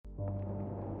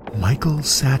Michael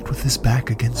sat with his back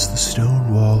against the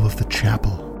stone wall of the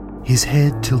chapel, his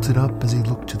head tilted up as he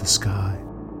looked to the sky.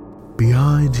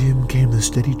 Behind him came the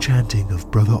steady chanting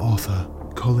of Brother Arthur,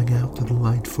 calling out to the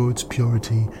light for its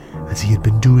purity, as he had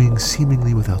been doing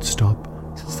seemingly without stop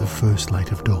since the first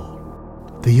light of dawn.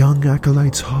 The young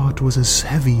acolyte's heart was as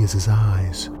heavy as his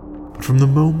eyes, but from the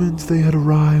moment they had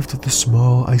arrived at the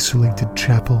small, isolated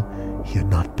chapel, he had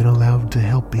not been allowed to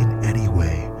help in any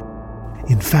way.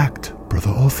 In fact,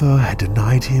 Brother Arthur had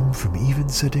denied him from even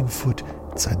setting foot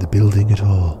inside the building at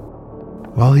all.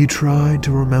 While he tried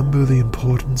to remember the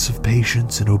importance of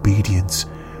patience and obedience,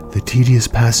 the tedious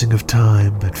passing of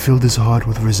time had filled his heart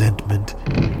with resentment,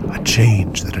 a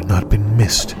change that had not been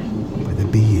missed by the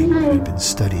being who had been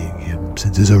studying him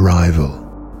since his arrival.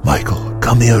 "Michael,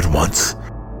 come here at once."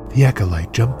 The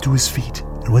acolyte jumped to his feet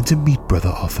and went to meet Brother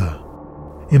Arthur.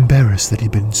 Embarrassed that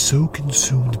he'd been so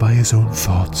consumed by his own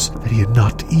thoughts that he had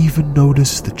not even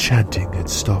noticed the chanting had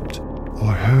stopped,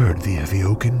 or heard the heavy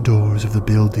oaken doors of the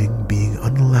building being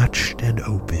unlatched and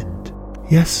opened.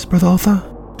 "Yes, Brother Arthur?"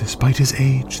 Despite his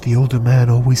age, the older man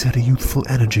always had a youthful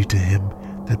energy to him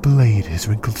that belied his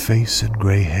wrinkled face and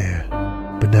grey hair.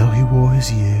 But now he wore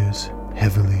his years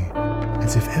heavily,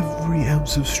 as if every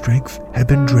ounce of strength had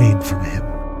been drained from him.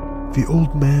 The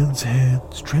old man's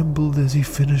hands trembled as he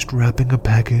finished wrapping a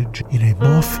package in a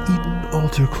moth-eaten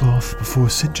altar cloth before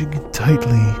cinching it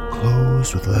tightly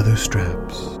closed with leather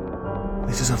straps.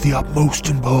 "This is of the utmost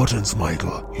importance,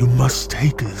 Michael. You must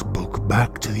take this book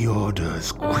back to the Order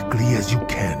as quickly as you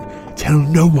can. Tell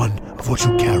no one of what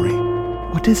you carry."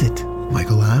 "What is it?"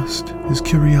 Michael asked, his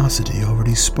curiosity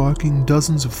already sparking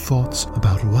dozens of thoughts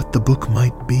about what the book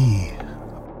might be.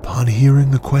 Upon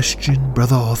hearing the question,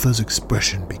 Brother Arthur's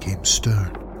expression became stern,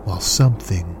 while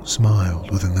something smiled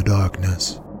within the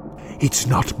darkness. "It's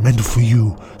not meant for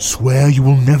you. Swear you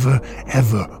will never,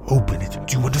 ever open it.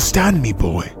 Do you understand me,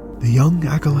 boy?" The young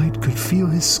acolyte could feel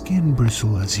his skin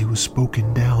bristle as he was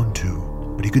spoken down to,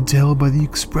 but he could tell by the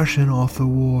expression Arthur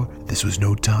wore this was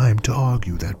no time to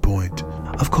argue that point.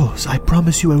 "Of course, I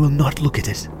promise you I will not look at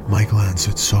it," Michael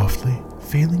answered softly,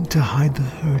 failing to hide the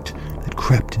hurt that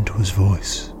crept into his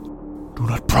voice. "Do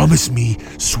not promise me,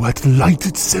 sweat the light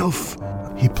itself."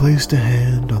 He placed a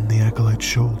hand on the acolyte's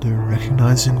shoulder,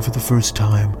 recognizing for the first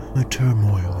time the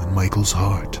turmoil in Michael's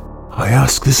heart. "I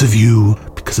ask this of you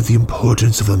because of the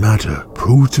importance of the matter.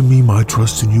 Prove to me my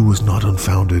trust in you was not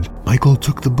unfounded." Michael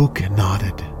took the book and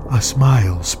nodded, a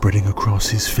smile spreading across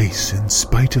his face in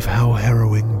spite of how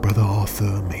harrowing Brother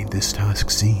Arthur made this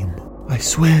task seem. "I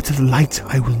swear to the light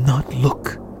I will not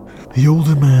look." The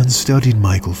older man studied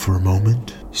Michael for a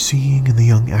moment, seeing in the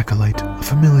young acolyte a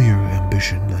familiar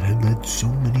ambition that had led so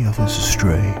many others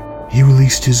astray. He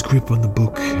released his grip on the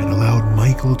book and allowed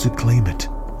Michael to claim it,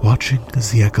 watching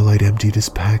as the acolyte emptied his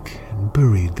pack and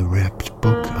buried the wrapped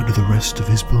book under the rest of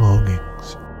his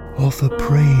belongings. Arthur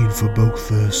prayed for both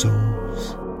their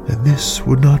souls, that this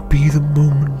would not be the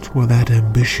moment where that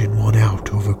ambition won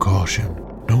out over caution.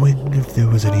 Knowing if there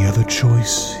was any other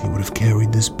choice, he would have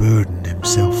carried this burden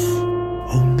himself.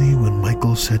 Only when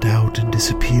Michael set out and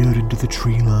disappeared into the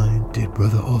tree line did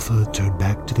Brother Arthur turn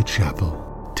back to the chapel,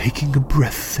 taking a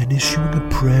breath and issuing a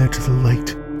prayer to the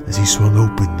light as he swung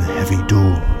open the heavy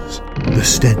doors, the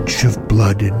stench of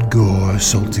blood and gore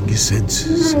assaulting his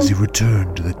senses as he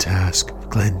returned to the task of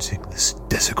cleansing this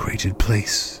desecrated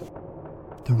place.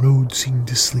 The road seemed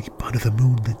to sleep under the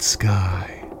moonlit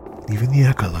sky, leaving the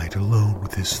acolyte alone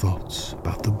with his thoughts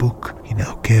about the book he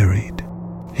now carried.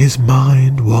 His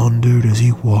mind wandered as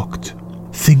he walked,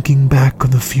 thinking back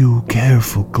on the few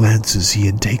careful glances he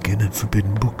had taken at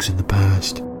forbidden books in the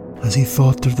past. As he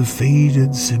thought of the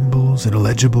faded symbols and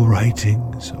illegible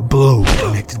writings, a blow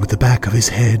connected with the back of his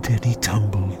head and he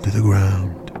tumbled to the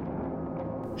ground.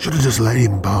 "Should've just let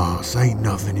him pass. Ain't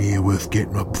nothing here worth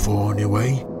getting up for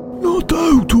anyway." "Not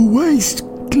out or waste.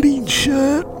 Clean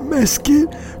shirt,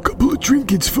 mesket, couple of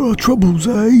trinkets for our troubles,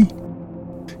 eh?"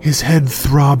 His head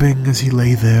throbbing as he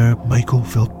lay there, Michael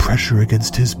felt pressure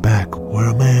against his back where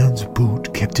a man's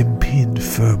boot kept him pinned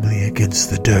firmly against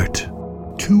the dirt.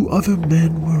 Two other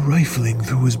men were rifling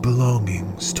through his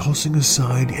belongings, tossing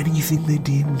aside anything they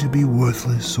deemed to be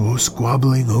worthless or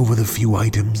squabbling over the few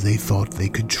items they thought they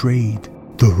could trade.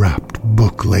 The wrapped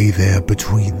book lay there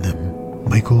between them.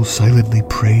 Michael silently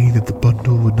prayed that the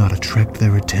bundle would not attract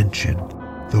their attention,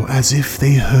 though as if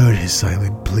they heard his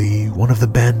silent plea, one of the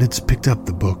bandits picked up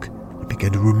the book and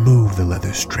began to remove the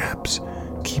leather straps,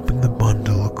 keeping the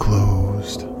bundle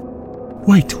closed.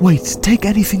 Wait, take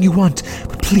anything you want,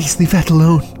 but please leave that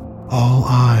alone." All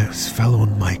eyes fell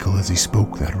on Michael as he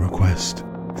spoke that request,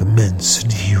 the men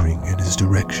sneering in his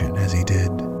direction as he did.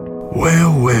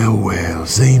 Well,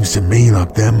 seems to me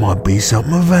like there might be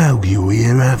something of value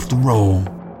here after all.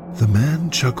 The man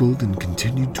chuckled and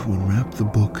continued to unwrap the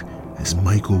book as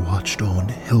Michael watched on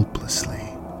helplessly.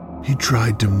 He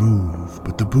tried to move,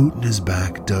 but the boot in his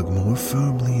back dug more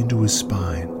firmly into his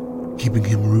spine, keeping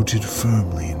him rooted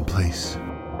firmly in place.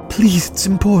 Please, it's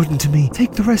important to me.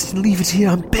 Take the rest and leave it here,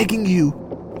 I'm begging you.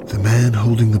 The man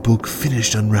holding the book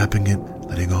finished unwrapping it,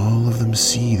 letting all of them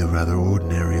see the rather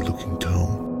ordinary-looking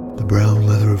tome. The brown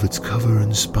leather of its cover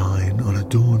and spine,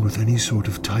 unadorned with any sort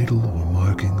of title or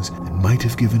markings that might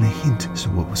have given a hint as to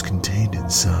what was contained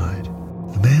inside.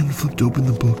 The man flipped open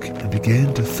the book and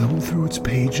began to thumb through its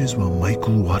pages while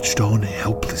Michael watched on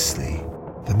helplessly.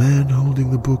 The man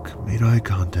holding the book made eye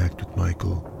contact with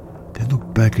Michael, then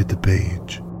looked back at the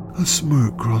page. A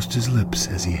smirk crossed his lips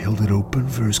as he held it open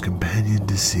for his companion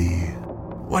to see.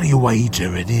 What do you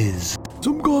wager it is?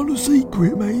 Some kind of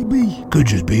secret, maybe. Could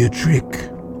just be a trick.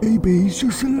 Maybe it's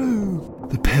just a lure.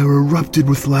 The pair erupted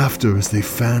with laughter as they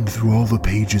fanned through all the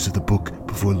pages of the book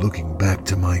before looking back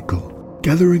to Michael,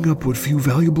 gathering up what few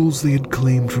valuables they had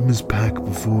claimed from his pack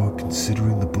before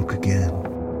considering the book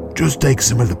again. Just take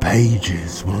some of the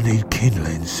pages. We'll need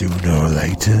kindling sooner or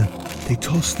later. They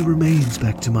tossed the remains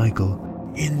back to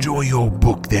Michael. Enjoy your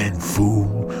book then,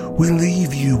 fool. We'll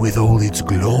leave you with all its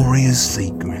glorious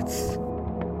secrets.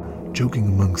 Joking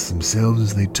amongst themselves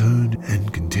as they turned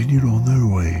and continued on their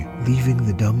way, leaving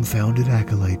the dumbfounded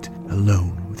acolyte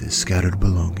alone with his scattered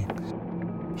belongings.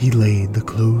 He laid the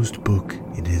closed book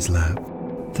in his lap.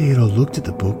 They had all looked at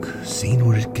the book, seen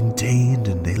what it contained,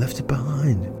 and they left it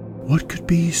behind. What could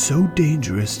be so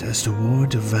dangerous as to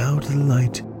warrant a vow to the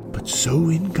light, but so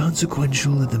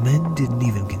inconsequential that the men didn't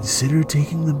even consider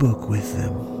taking the book with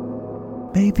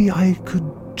them? Maybe I could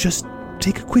just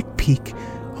take a quick peek.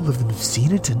 All of them have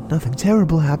seen it and nothing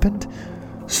terrible happened.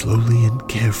 Slowly and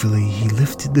carefully he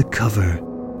lifted the cover.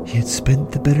 He had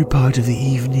spent the better part of the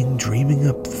evening dreaming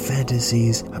up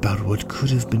fantasies about what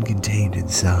could have been contained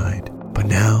inside. But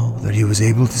now that he was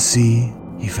able to see,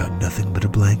 he found nothing but a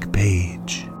blank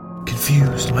page.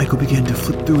 Confused, Michael began to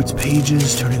flip through its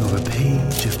pages, turning over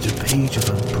page after page of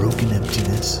unbroken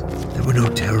emptiness. There were no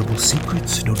terrible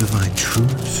secrets, no divine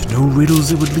truths, no riddles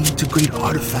that would lead to great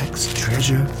artifacts and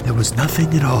treasure. There was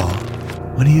nothing at all.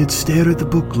 When he had stared at the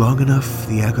book long enough,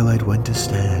 the acolyte went to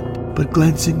stand. But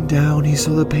glancing down, he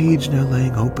saw the page now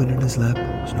laying open in his lap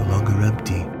was no longer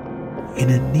empty. In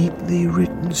a neatly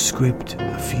written script,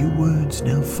 a few words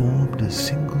now formed a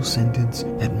single sentence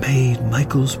that made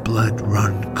Michael's blood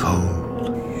run cold.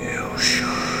 You should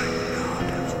not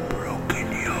have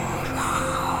broken your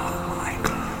vow,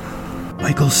 Michael.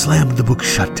 Michael slammed the book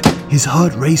shut, his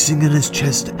heart racing in his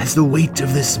chest as the weight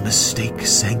of this mistake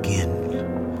sank in.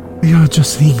 We are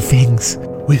just seeing things.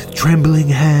 With trembling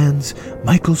hands,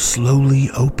 Michael slowly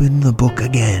opened the book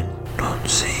again. Not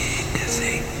seeing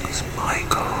things,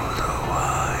 Michael.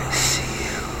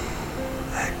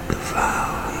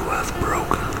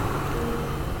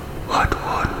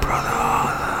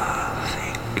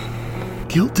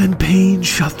 Guilt and pain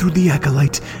shot through the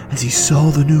acolyte as he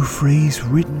saw the new phrase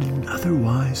written in an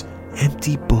otherwise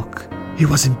empty book. It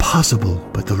was impossible,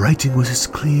 but the writing was as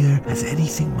clear as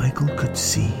anything Michael could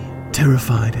see.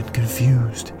 Terrified and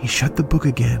confused, he shut the book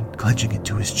again, clenching it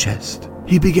to his chest.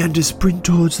 He began to sprint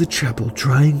towards the chapel,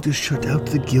 trying to shut out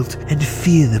the guilt and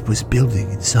fear that was building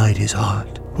inside his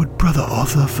heart. Would Brother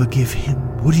Arthur forgive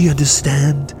him? Would he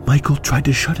understand? Michael tried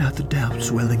to shut out the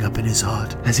doubts welling up in his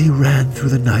heart as he ran through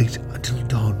the night until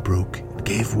dawn broke and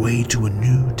gave way to a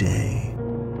new day.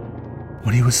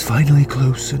 When he was finally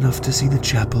close enough to see the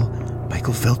chapel,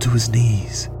 Michael fell to his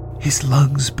knees. His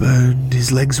lungs burned,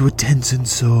 his legs were tense and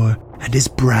sore, and his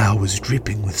brow was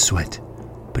dripping with sweat.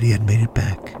 But he had made it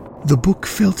back. The book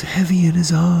felt heavy in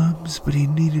his arms, but he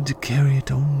needed to carry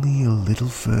it only a little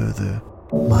further.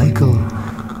 Michael,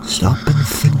 stop and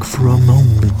think for a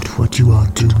moment what you are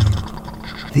doing.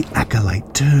 The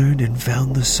acolyte turned and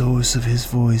found the source of his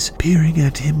voice peering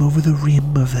at him over the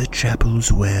rim of the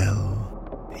chapel's well.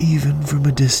 Even from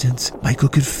a distance, Michael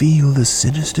could feel the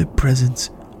sinister presence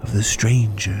of the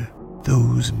stranger.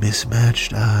 Those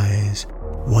mismatched eyes,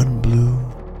 one blue,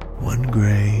 one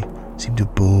gray, seemed to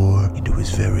bore into his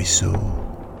very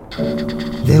soul.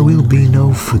 There will be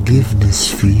no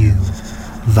forgiveness for you.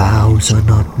 Vows are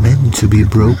not meant to be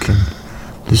broken.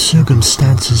 The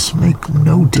circumstances make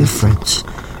no difference.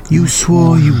 You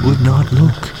swore you would not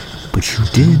look, but you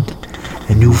did.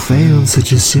 And you failed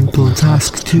such a simple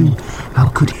task too. How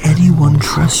could anyone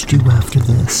trust you after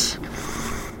this?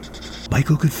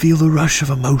 Michael could feel the rush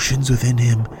of emotions within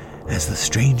him as the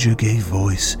stranger gave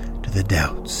voice to the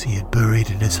doubts he had buried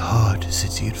in his heart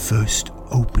since he had first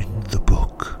opened the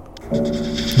book.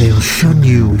 They'll shun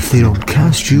you if they don't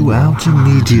cast you out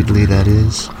immediately, that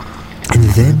is. And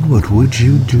then what would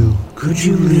you do? Could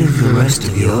you live the rest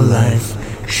of your life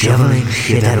shoveling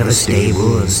shit out of a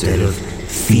stable instead of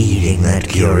feeding that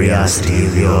curiosity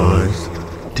of yours?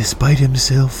 Despite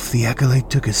himself, the acolyte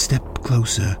took a step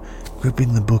closer,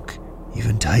 gripping the book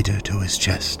even tighter to his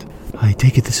chest. I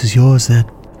take it this is yours, then?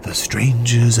 The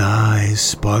stranger's eyes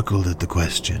sparkled at the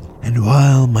question, and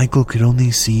while Michael could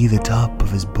only see the top of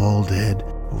his bald head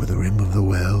over the rim of the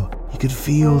well, he could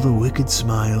feel the wicked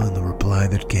smile in the reply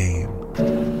that came.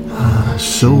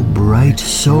 So bright,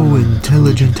 so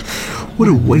intelligent. What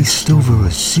a waste over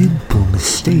a simple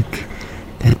mistake.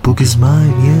 That book is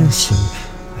mine, yes,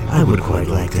 and I would quite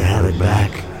like to have it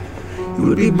back. It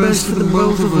would be best for the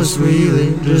both of us,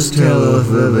 really. Just tell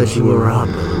Arthur that you were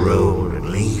on the road and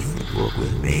leave the book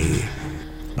with me.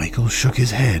 Michael shook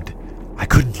his head. I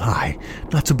couldn't lie.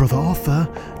 Not to Brother Arthur,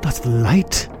 not to the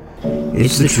light.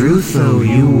 It's the truth, though.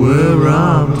 You were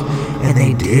robbed, and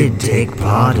they did take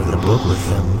part of the book with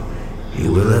them.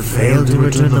 You will have failed to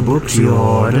return the book to your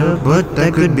order, but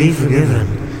that could be forgiven.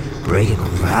 Breaking a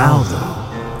vow,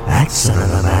 though, that's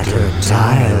another matter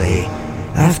entirely.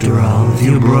 After all, if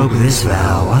you broke this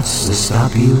vow, what's to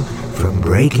stop you from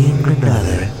breaking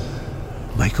another?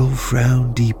 Michael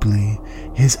frowned deeply,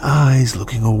 his eyes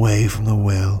looking away from the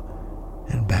well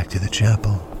and back to the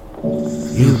chapel.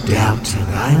 You doubt,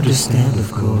 and I understand,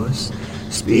 of course.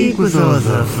 Speak with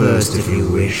Arthur first if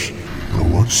you wish. But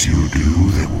once you do,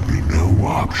 there will be no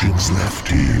options left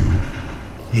to you.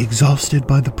 Exhausted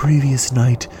by the previous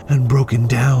night and broken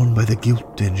down by the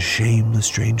guilt and shame the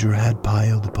stranger had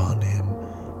piled upon him,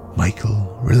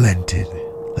 Michael relented,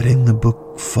 letting the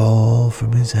book fall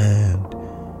from his hand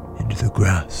into the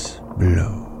grass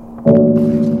below.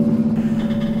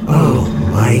 Oh,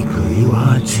 Michael, you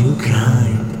are too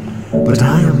kind. But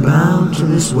I am bound to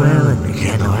this well and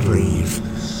cannot leave.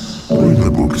 Bring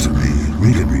the book to me.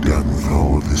 We can be done with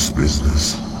all of this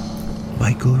business.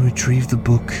 Michael retrieved the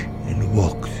book and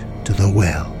walked to the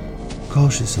well,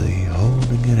 cautiously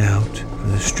holding it out for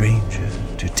the stranger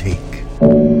to take.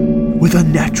 With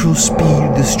unnatural speed,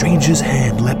 the stranger's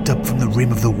hand leapt up from the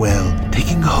rim of the well,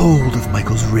 taking hold of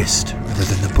Michael's wrist rather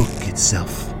than the book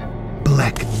itself.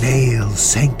 Black nails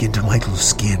sank into Michael's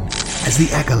skin as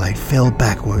the acolyte fell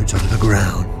backwards onto the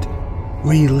ground.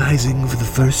 Realizing for the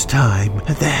first time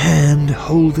that the hand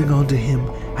holding onto him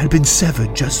had been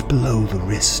severed just below the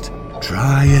wrist.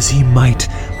 Try as he might,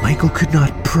 Michael could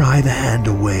not pry the hand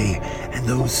away, and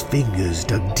those fingers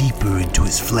dug deeper into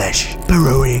his flesh,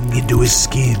 burrowing into his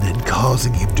skin and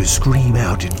causing him to scream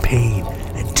out in pain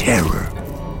and terror.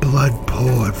 Blood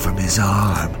poured from his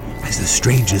arm as the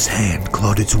stranger's hand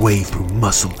clawed its way through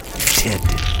muscle and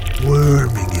tendon,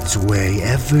 worming its way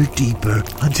ever deeper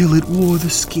until it wore the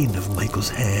skin of Michael's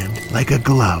hand like a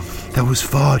glove that was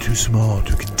far too small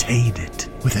to contain it.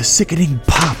 With a sickening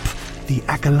pop, the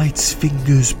acolyte's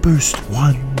fingers burst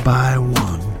one by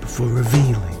one before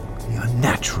revealing the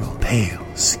unnatural pale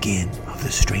skin of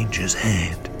the stranger's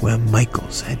hand where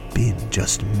Michael's had been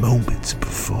just moments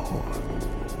before.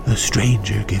 The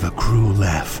stranger gave a cruel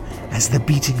laugh as the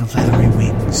beating of leathery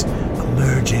wings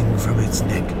emerging from its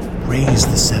neck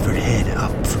raised the severed head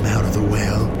up from out of the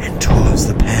well and towards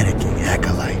the panicking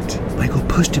acolyte. Michael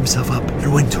pushed himself up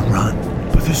and went to run,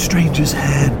 but the stranger's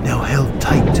hand now held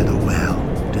tight to the well.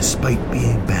 Despite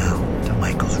being bound to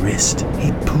Michael's wrist,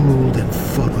 he pulled and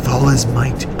fought with all his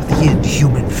might, but the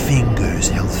inhuman fingers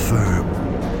held firm.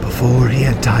 Before he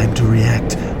had time to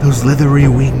react, those leathery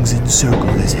wings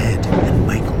encircled his head, and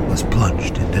Michael was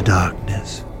plunged into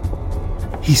darkness.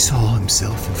 He saw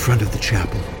himself in front of the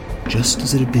chapel, just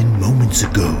as it had been moments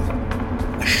ago.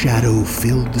 A shadow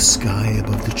filled the sky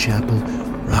above the chapel,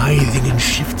 writhing and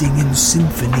shifting in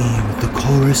symphony with the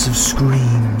chorus of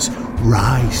screams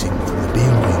rising from the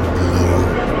building below.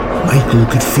 Michael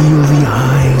could feel the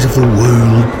eyes of the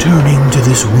world turning to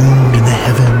this wound in the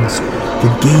heavens,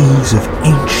 the gaze of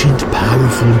ancient,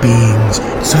 powerful beings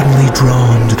suddenly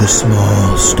drawn to the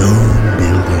small stone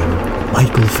building.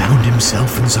 Michael found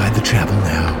himself inside the chapel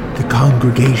now, the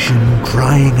congregation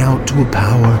crying out to a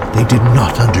power they did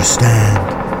not understand.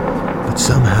 But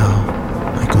somehow,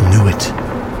 Michael knew it,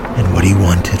 and what he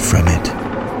wanted from it.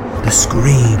 The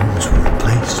screams were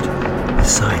replaced with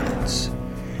silence.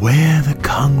 Where the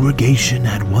congregation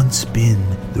had once been,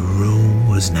 the room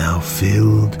was now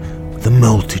filled with a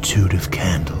multitude of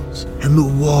candles, and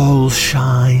the walls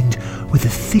shined with a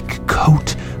thick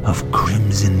coat of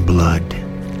crimson blood.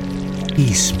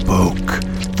 He spoke,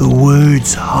 the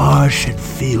words harsh and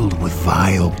filled with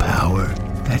vile power.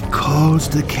 that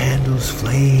caused the candle's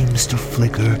flames to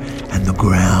flicker and the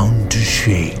ground to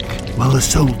shake, while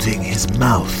assaulting his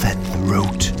mouth and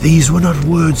throat. These were not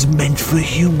words meant for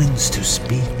humans to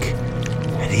speak,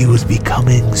 and he was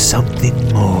becoming something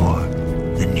more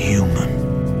than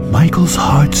human. Michael's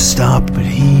heart stopped, but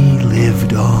he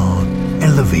lived on,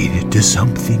 elevated to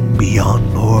something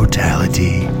beyond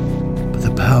mortality. But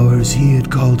the powers he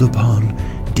had called upon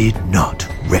did not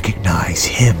recognize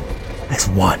him as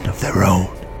one of their own,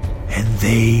 and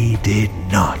they did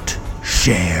not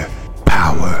share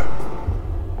power.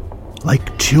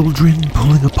 Like children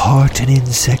pulling apart an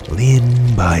insect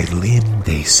limb by limb,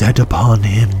 they set upon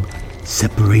him,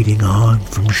 separating arm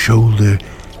from shoulder,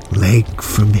 leg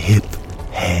from hip,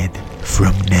 head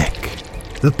from neck.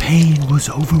 The pain was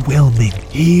overwhelming.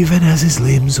 Even as his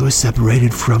limbs were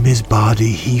separated from his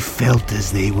body, he felt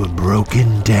as they were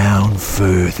broken down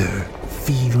further,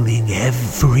 feeling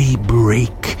every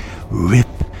break, rip,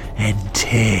 and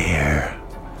tear.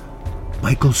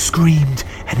 Michael screamed,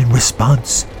 and in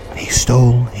response, they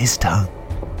stole his tongue.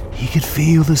 He could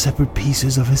feel the separate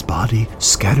pieces of his body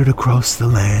scattered across the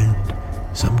land,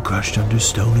 some crushed under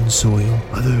stone and soil,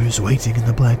 others waiting in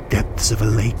the black depths of a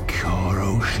lake or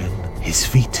ocean. His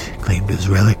feet claimed as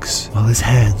relics, while his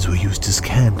hands were used as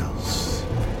candles,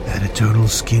 that eternal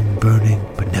skin burning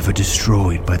but never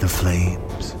destroyed by the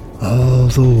flames. All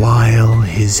the while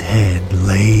his head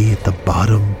lay at the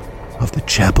bottom of the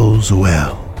chapel's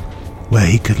well, where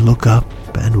he could look up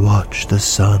and watch the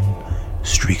sun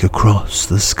streak across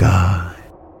the sky.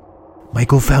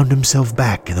 Michael found himself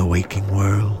back in the waking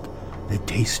world. The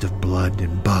taste of blood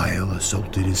and bile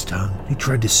assaulted his tongue. He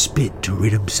tried to spit to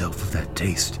rid himself of that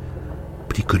taste,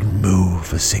 but he couldn't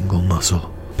move a single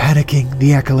muscle. Panicking,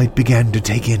 the acolyte began to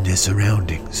take in his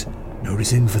surroundings,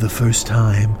 noticing for the first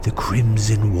time the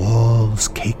crimson walls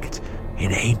caked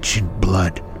in ancient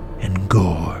blood and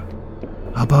gore.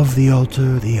 Above the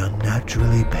altar, the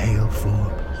unnaturally pale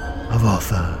form of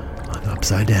Otha hung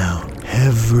upside down,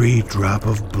 every drop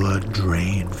of blood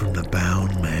drained from the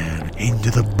bound man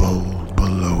into the bowl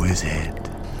below his head.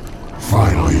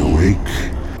 Finally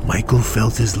awake? Michael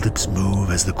felt his lips move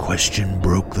as the question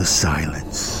broke the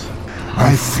silence.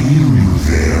 I feel you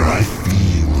there. I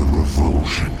feel the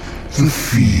revulsion, the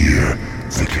fear,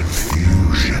 the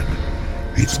confusion.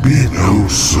 It's been oh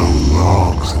so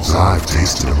long since I've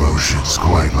tasted emotions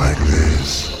quite like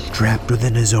this. Trapped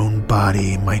within his own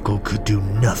body, Michael could do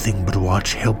nothing but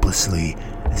watch helplessly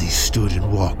as he stood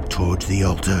and walked towards the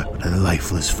altar with the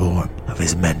lifeless form of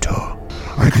his mentor.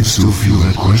 I can still feel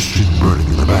that question burning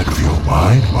in the back of your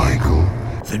mind, Michael.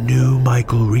 The new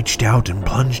Michael reached out and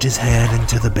plunged his hand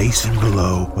into the basin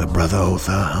below where Brother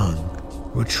Otha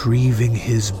hung, retrieving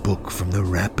his book from the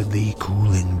rapidly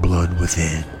cooling blood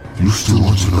within. You still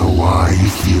want to know why you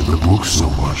fear the book so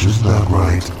much, isn't that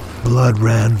right? Blood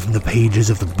ran from the pages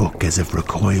of the book as if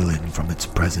recoiling from its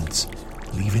presence,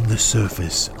 leaving the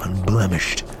surface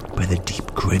unblemished by the deep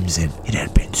crimson it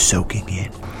had been soaking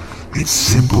in. It's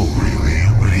simple, really.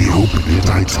 When he opened it,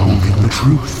 I told him the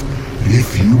truth. And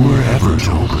if you were ever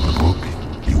to open the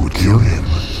book, you would kill him.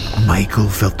 Michael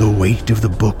felt the weight of the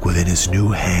book within his new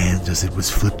hands as it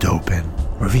was flipped open,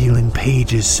 revealing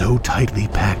pages so tightly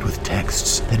packed with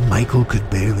texts that Michael could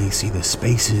barely see the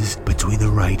spaces between the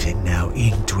writing now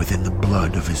inked within the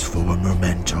blood of his former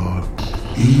mentor.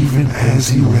 Even as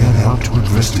he ran out to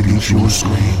investigate your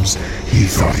screams, he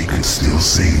thought he could still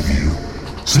save you.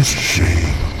 Such a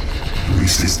shame. At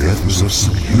least his death was of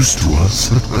some use to us.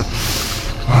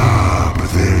 But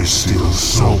there is still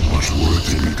so much work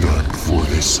to be done before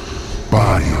this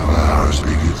body of ours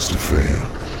begins to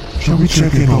fail. Shall we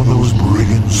check in on those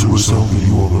brigands who assaulted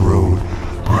you on the road?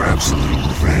 Perhaps a little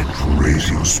revenge will raise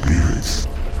your spirits.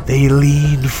 They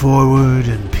leaned forward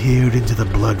and peered into the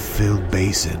blood-filled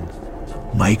basin.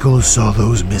 Michael saw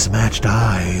those mismatched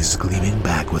eyes gleaming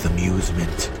back with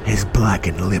amusement, his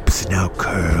blackened lips now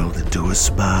curled into a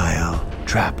smile.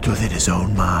 Trapped within his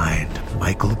own mind,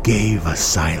 Michael gave a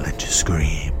silent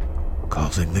scream,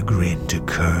 causing the grin to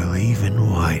curl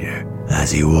even wider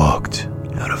as he walked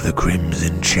out of the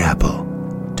Crimson Chapel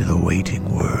to the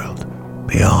waiting world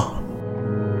beyond.